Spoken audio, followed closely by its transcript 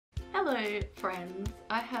Hello friends,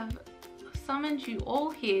 I have summoned you all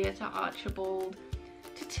here to Archibald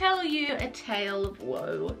to tell you a tale of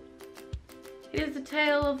woe. It is a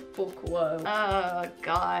tale of book woe.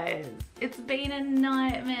 Guys, it's been a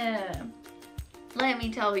nightmare. Let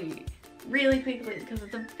me tell you really quickly because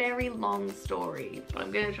it's a very long story, but I'm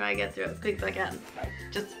gonna try and get through it as quick as I can,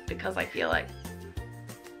 just because I feel like,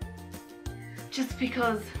 just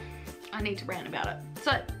because I need to rant about it.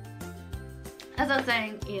 So, as I was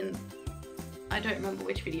saying in, I don't remember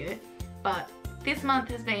which video, but this month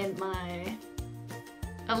has been my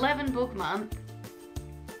 11 book month,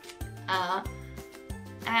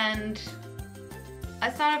 and I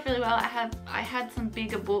started off really well. I had some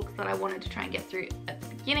bigger books that I wanted to try and get through at the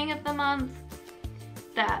beginning of the month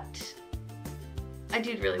that I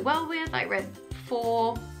did really well with. I read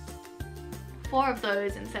four of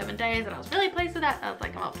those in 7 days, and I was really pleased with that. I was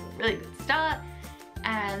like, I'm off to a really good start.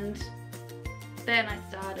 And then I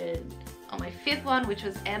started on my 5th one, which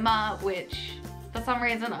was Emma, which for some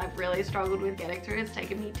reason I've really struggled with getting through. It's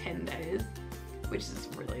taken me 10 days, which is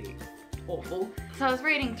really awful. So I was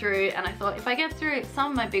reading through and I thought if I get through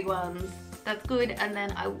some of my big ones, that's good, and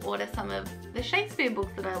then I order some of the Shakespeare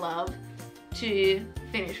books that I love to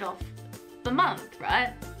finish off the month,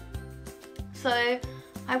 right? So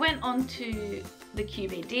I went onto the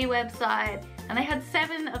QVD website and they had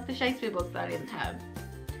 7 of the Shakespeare books that I didn't have.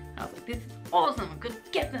 And I was like, this is awesome, I'm gonna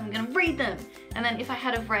get them, I'm gonna read them. And then if I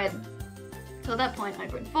had have read, so at that point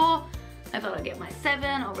I'd read 4, I thought I'd get my 7,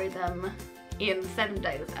 I'll read them in 7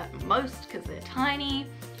 days at most because they're tiny.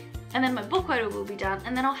 And then my book quota will be done,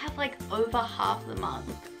 and then I'll have like over half the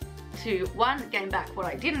month to, 1, gain back what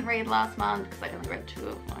I didn't read last month because I only read 2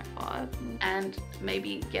 of my 5, and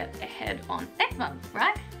maybe get ahead on next month,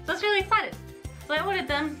 right? So I was really excited. So I ordered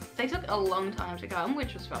them. They took a long time to come,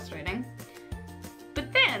 which was frustrating.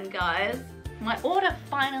 But then, guys, my order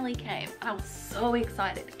finally came. I was so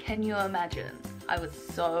excited. Can you imagine? I was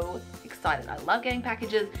so excited. I love getting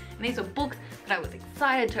packages, and these were books that I was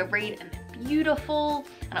excited to read, and they're beautiful,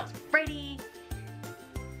 and I was ready.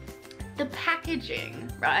 The packaging,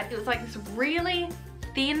 right? It was like this really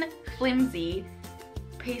thin, flimsy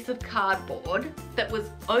piece of cardboard that was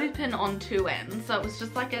open on 2 ends. So it was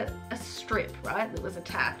just like a strip, right, that was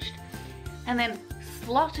attached. And then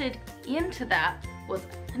slotted into that was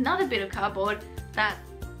another bit of cardboard that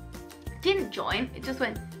didn't join. It just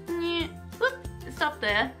went, whoop, it stopped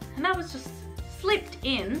there. And that was just slipped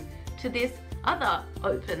in to this other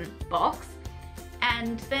open box.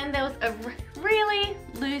 And then there was a really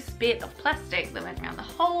loose bit of plastic that went around the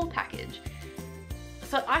whole package.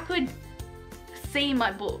 So I could see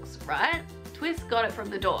my books, right? Twist got it from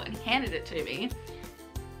the door and handed it to me.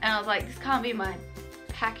 And I was like, this can't be my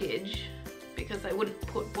package because they wouldn't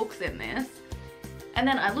put books in this. And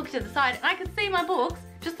then I looked to the side and I could see my books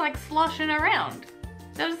just like sloshing around.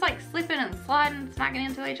 They were just like slipping and sliding, smacking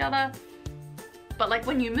into each other. But like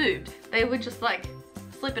when you moved, they were just like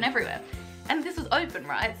slipping everywhere. And this was open,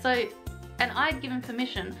 right? So, and I'd given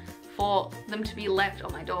permission for them to be left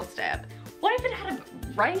on my doorstep. What if it had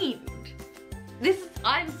rained?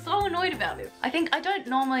 I'm so annoyed about this. I think I don't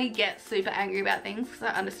normally get super angry about things because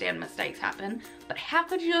I understand mistakes happen, but how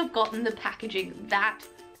could you have gotten the packaging that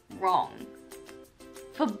wrong?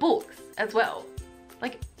 For books as well.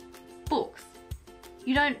 Like, books.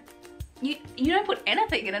 You don't put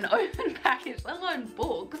anything in an open package, let alone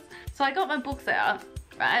books. So I got my books out,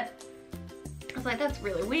 right? I was like, that's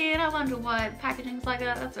really weird. I wonder why packaging's like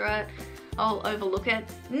that. That's alright. I'll overlook it.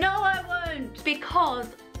 No, I won't, because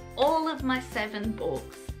all of my 7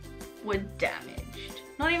 books were damaged.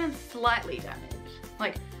 Not even slightly damaged.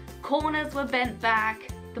 Like, corners were bent back,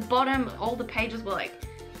 the bottom, all the pages were like,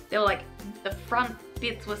 they were like, the front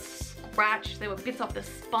bits were scratched, there were bits off the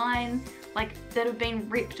spine, like, that have been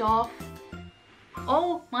ripped off.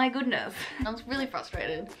 Oh my goodness. I was really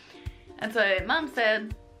frustrated. And so Mum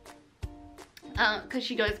said, because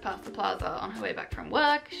she goes past the plaza on her way back from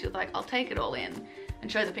work, she was like, I'll take it all in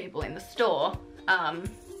and show the people in the store.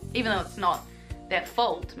 Even though it's not their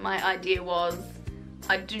fault, my idea was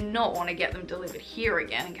I do not want to get them delivered here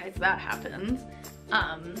again in case that happens.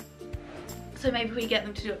 So maybe we get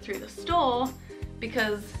them to do it through the store,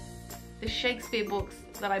 because the Shakespeare books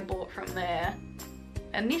that I bought from there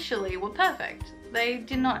initially were perfect. They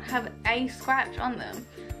did not have a scratch on them.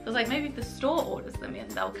 I was like, maybe if the store orders them in,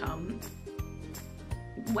 they'll come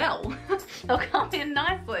well. They'll come in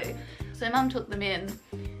nicely. So Mum took them in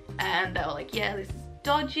and they were like, yeah, this is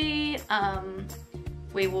dodgy.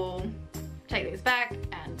 We will take these back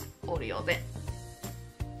and order yours in.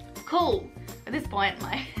 Cool. At this point,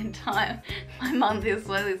 my month is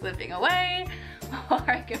slowly slipping away.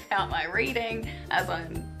 worrying about my reading as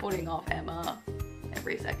I'm putting off Emma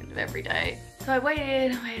every second of every day. So I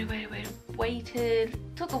waited,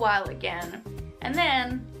 took a while again, and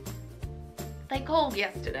then they called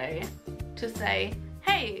yesterday to say,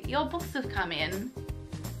 hey, your books have come in.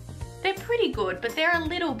 They're pretty good, but they're a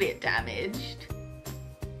little bit damaged.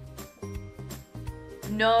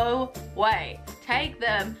 No way. Take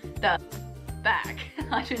them the back.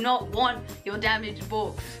 I do not want your damaged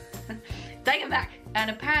books. Take them back. And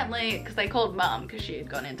apparently, because they called Mum because she had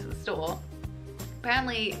gone into the store,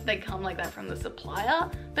 apparently they come like that from the supplier.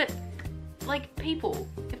 But like, people,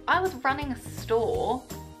 if I was running a store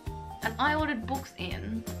and I ordered books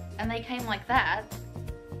in and they came like that,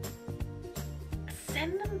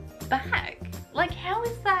 send them back. Like, how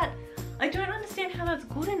is that? I don't understand how that's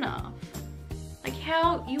good enough. Like,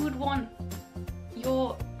 how you would want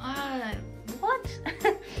your, what?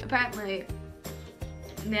 Apparently,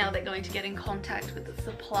 now they're going to get in contact with the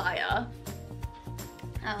supplier.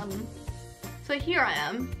 So here I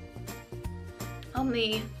am on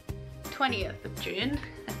the 20th of June,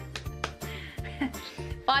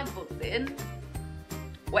 5 books in,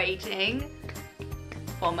 waiting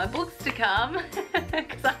for my books to come,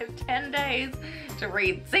 because I have 10 days to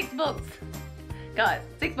read 6 books. Guys,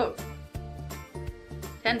 6 books.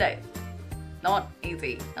 10 days. Not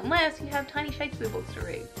easy, unless you have tiny Shakespeare books to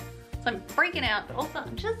read. So I'm freaking out, but also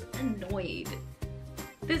I'm just annoyed.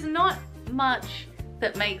 There's not much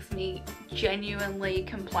that makes me genuinely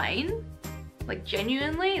complain. Like,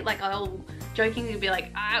 genuinely, like, I'll jokingly be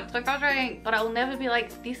like, ah, it's so frustrating, but I'll never be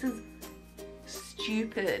like, this is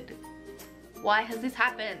stupid. Why has this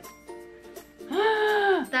happened?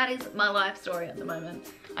 That is my life story at the moment.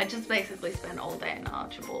 I just basically spent all day in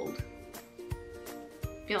Archibald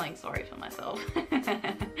feeling sorry for myself.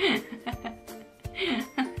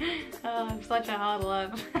 Oh, I'm such a hard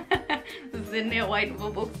life. Sitting here waiting for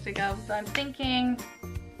books to come. So I'm thinking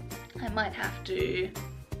I might have to.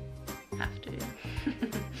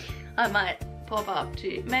 I might pop up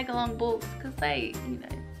to Megalong Books because they, you know,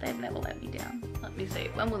 they've never let me down. Let me see,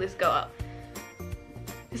 when will this go up?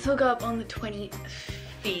 This will go up on the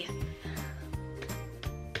 25th.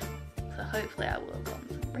 So hopefully I will have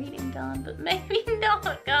gotten some reading done, but maybe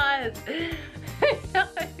not, guys. Who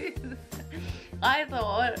knows? I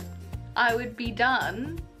thought I would be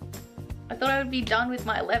done. I thought I would be done with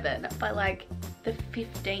my 11 by like the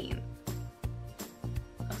 15th.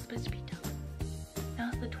 I was supposed to be done. Now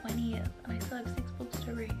it's the 20th and I still have 6 books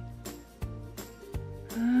to read.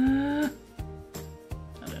 I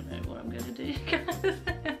don't know what I'm gonna do, guys.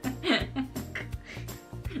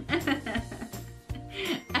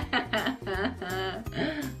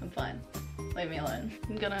 I'm fine. Leave me alone.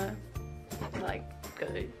 I'm gonna like go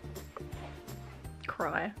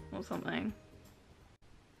cry or something.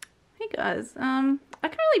 Hey guys, I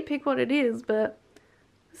can't really pick what it is, but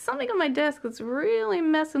there's something on my desk that's really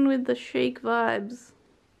messing with the chic vibes.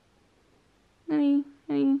 Any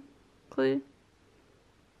clue?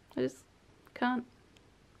 I just can't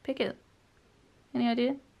pick it. Any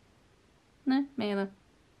idea? No? Me either.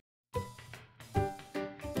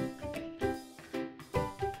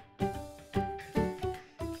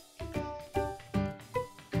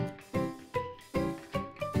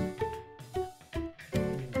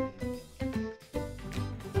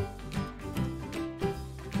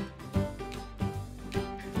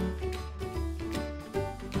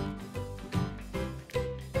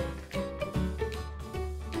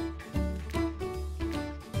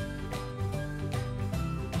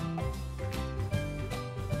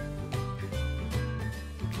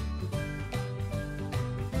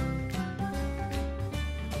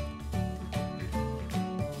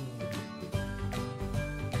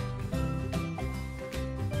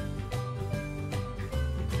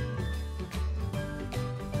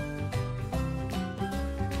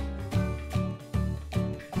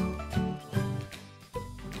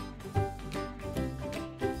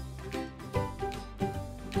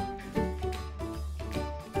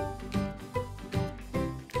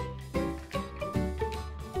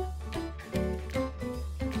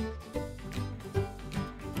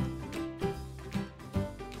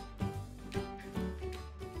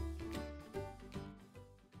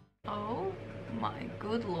 Oh my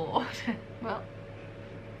good lord. Well,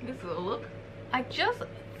 this is a look. I just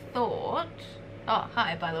thought, oh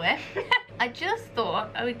hi by the way. I just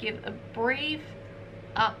thought I would give a brief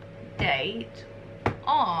update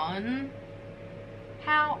on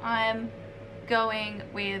how I'm going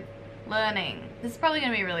with learning. This is probably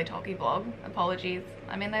gonna be a really talky vlog. Apologies.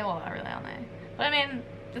 I mean, they all are really, aren't they? But I mean,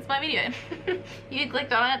 it's my video. You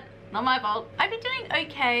clicked on it, not my fault. I've been doing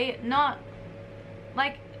okay, not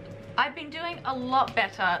like, I've been doing a lot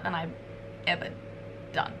better than I've ever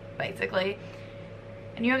done, basically.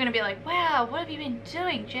 And you're gonna be like, wow, what have you been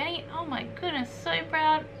doing, Jenny? Oh my goodness, so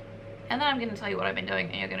proud. And then I'm gonna tell you what I've been doing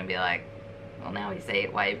and you're gonna be like, well, now we see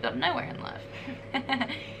why you've got nowhere in life.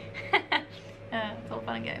 It's all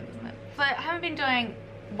fun and games, isn't it? So I haven't been doing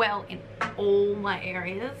well in all my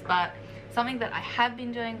areas, but something that I have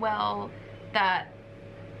been doing well that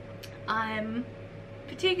I'm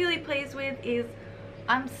particularly pleased with is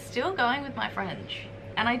I'm still going with my French.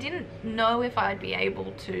 And I didn't know if I'd be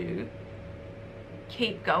able to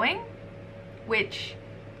keep going, which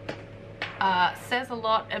says a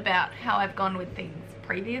lot about how I've gone with things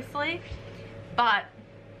previously, but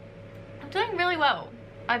I'm doing really well.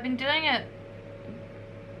 I've been doing it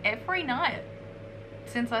every night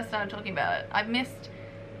since I started talking about it. I've missed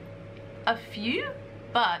a few,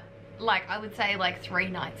 but like I would say like 3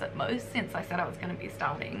 nights at most since I said I was going to be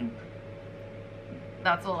starting.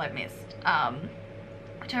 That's all I've missed,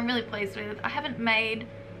 which I'm really pleased with. I haven't made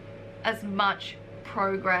as much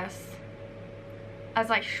progress as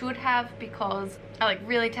I should have because I like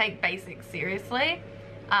really take basics seriously,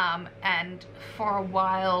 and for a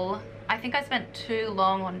while I think I spent too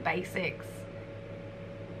long on basics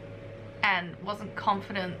and wasn't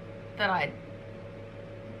confident that I'd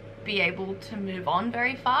be able to move on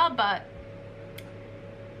very far, but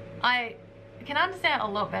I can understand a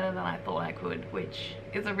lot better than I thought I could, which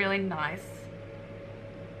is a really nice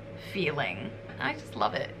feeling. I just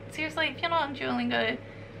love it. Seriously, if you're not on Duolingo,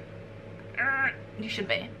 you should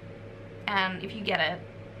be. And if you get it,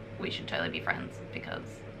 we should totally be friends because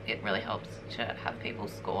it really helps to have people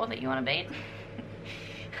score that you want to beat.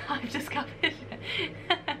 I've discovered.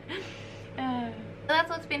 So that's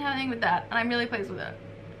what's been happening with that, and I'm really pleased with it.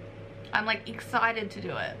 I'm like excited to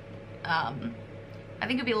do it. I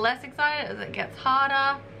think it'll be less excited as it gets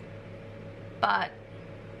harder, but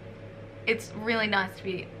it's really nice to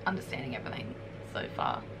be understanding everything so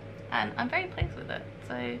far, and I'm very pleased with it.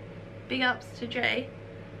 So big ups to Jay.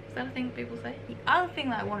 Is that a thing that people say? The other thing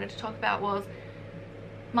that I wanted to talk about was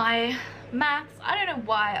my maths. I don't know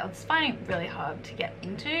why I was finding it really hard to get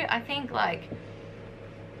into. I think like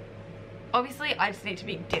obviously I just need to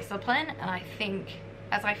be disciplined, and I think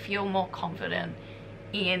as I feel more confident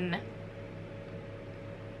in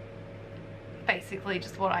basically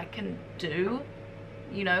just what I can do,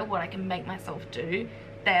 you know, what I can make myself do,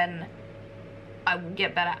 then I will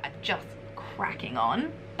get better at just cracking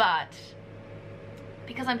on. But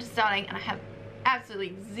because I'm just starting and I have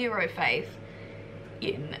absolutely zero faith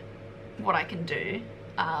in what I can do,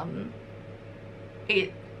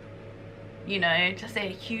 you know, to see a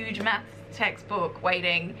huge maths textbook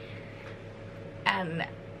waiting and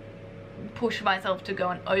push myself to go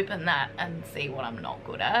and open that and see what I'm not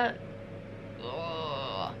good at.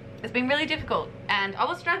 Ugh. It's been really difficult and I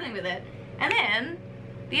was struggling with it. And then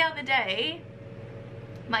the other day,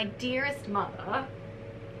 my dearest mother,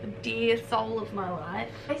 the dear soul of my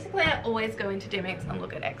life, basically I always go into Dimmix and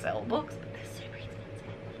look at Excel books, but they're super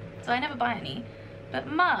expensive, so I never buy any. But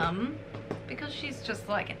Mum, because she's just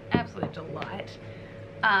like an absolute delight,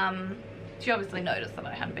 she obviously noticed that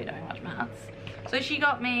I hadn't been doing much maths, so she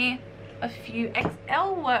got me a few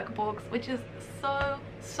Excel workbooks, which is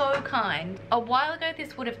so kind. A while ago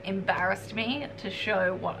this would have embarrassed me to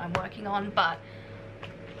show what I'm working on, but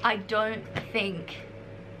I don't think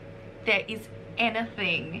there is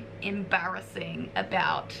anything embarrassing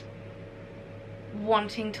about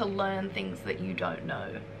wanting to learn things that you don't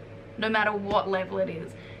know. No matter what level it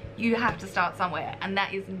is, you have to start somewhere, and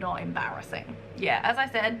that is not embarrassing. Yeah, as I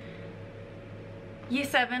said, year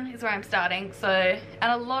 7 is where I'm starting, so,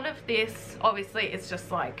 and a lot of this obviously is just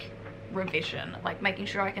like revision, like making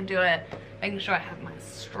sure I can do it, making sure I have my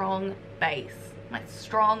strong base, my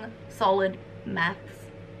strong solid maths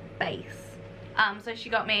base. So she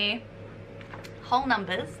got me whole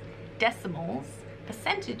numbers, decimals,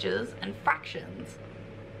 percentages, and fractions.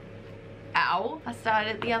 Ow. I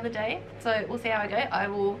started it the other day, so we'll see how I go. I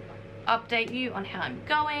will update you on how I'm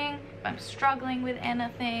going, if I'm struggling with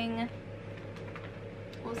anything.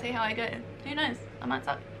 We'll see how I go. Who knows? I might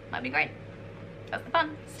suck. Might be great. That's the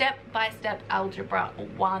fun. Step-by-step algebra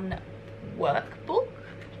 1 workbook,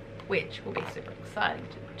 which will be super exciting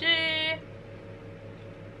to do.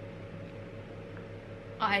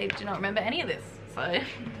 I do not remember any of this, so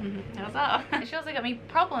how's that? She also got me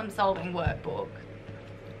problem-solving workbook,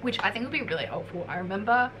 which I think would be really helpful. I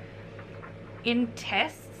remember in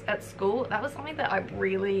tests at school, that was something that I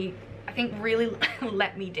think really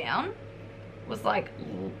let me down, was like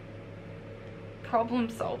problem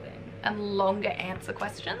solving and longer answer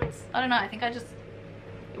questions. I don't know, I think it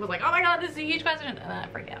was like, oh my god, this is a huge question, and then I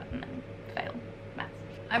freaked out and then failed maths.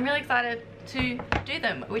 I'm really excited to do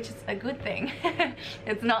them, which is a good thing.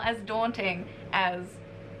 It's not as daunting as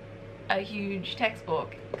a huge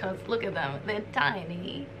textbook, because look at them, they're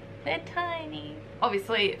tiny. They're tiny.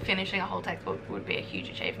 Obviously, finishing a whole textbook would be a huge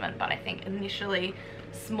achievement, but I think initially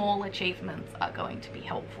small achievements are going to be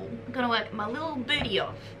helpful. I'm gonna work my little booty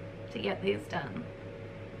off to get these done,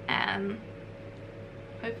 and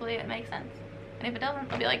hopefully it makes sense. And if it doesn't,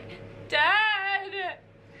 I'll be like, Dad!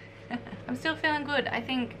 I'm still feeling good. I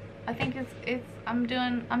think I'm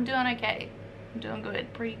doing okay. I'm doing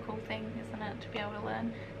good. Pretty cool thing, isn't it, to be able to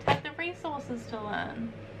learn, to have the resources to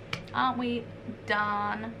learn. Aren't we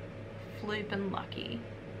darn floopin' lucky?